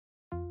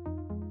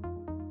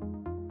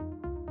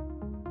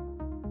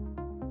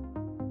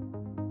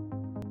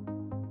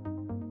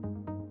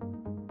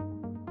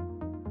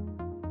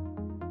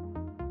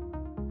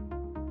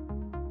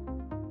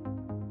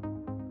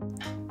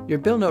Your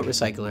bill note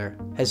recycler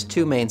has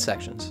two main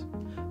sections.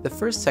 The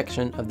first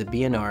section of the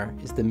B&R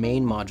is the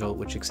main module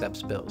which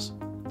accepts bills.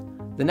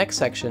 The next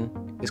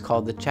section is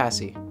called the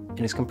chassis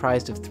and is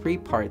comprised of three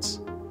parts: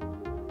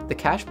 the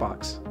cash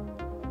box,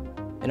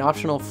 an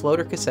optional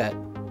floater cassette,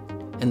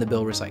 and the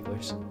bill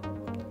recyclers.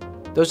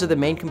 Those are the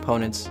main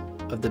components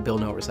of the bill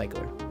note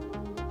recycler.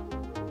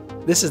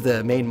 This is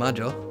the main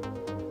module.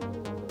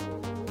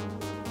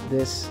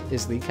 This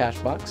is the cash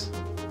box.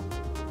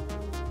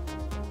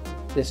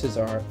 This is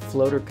our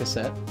floater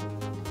cassette.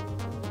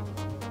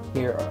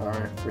 Here are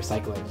our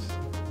recyclers.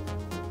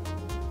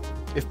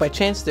 If by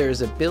chance there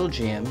is a bill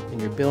jam in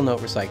your bill note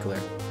recycler,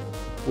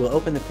 we'll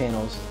open the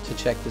panels to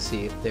check to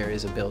see if there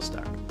is a bill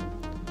stuck.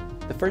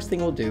 The first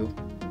thing we'll do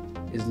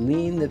is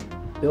lean the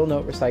bill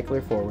note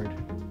recycler forward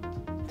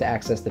to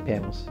access the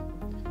panels.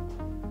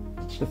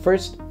 The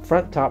first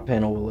front top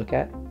panel we'll look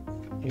at.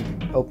 You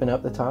open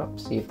up the top,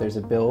 see if there's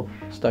a bill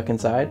stuck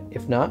inside.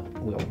 If not,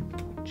 we'll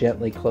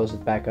gently close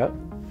it back up.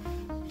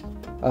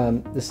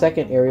 The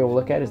second area we'll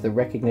look at is the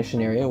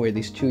recognition area, where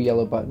these two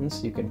yellow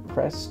buttons you can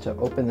press to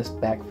open this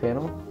back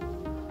panel.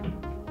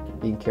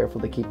 Being careful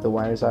to keep the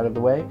wires out of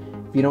the way.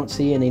 If you don't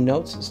see any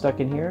notes stuck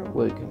in here,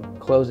 we can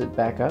close it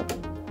back up.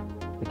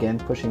 Again,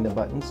 pushing the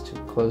buttons to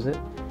close it.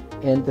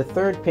 And the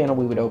third panel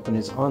we would open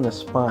is on the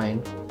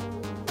spine.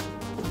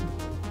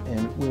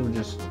 And we'll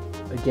just,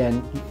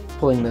 again,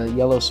 pulling the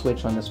yellow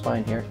switch on the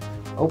spine here,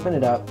 open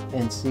it up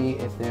and see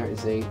if there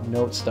is a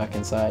note stuck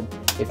inside.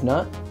 If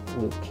not,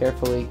 we'll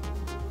carefully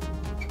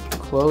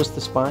close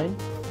the spine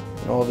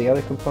and all the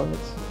other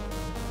components,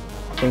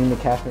 bring the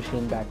cash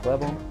machine back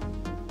level,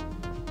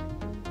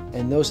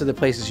 and those are the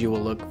places you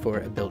will look for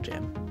a bill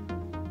jam.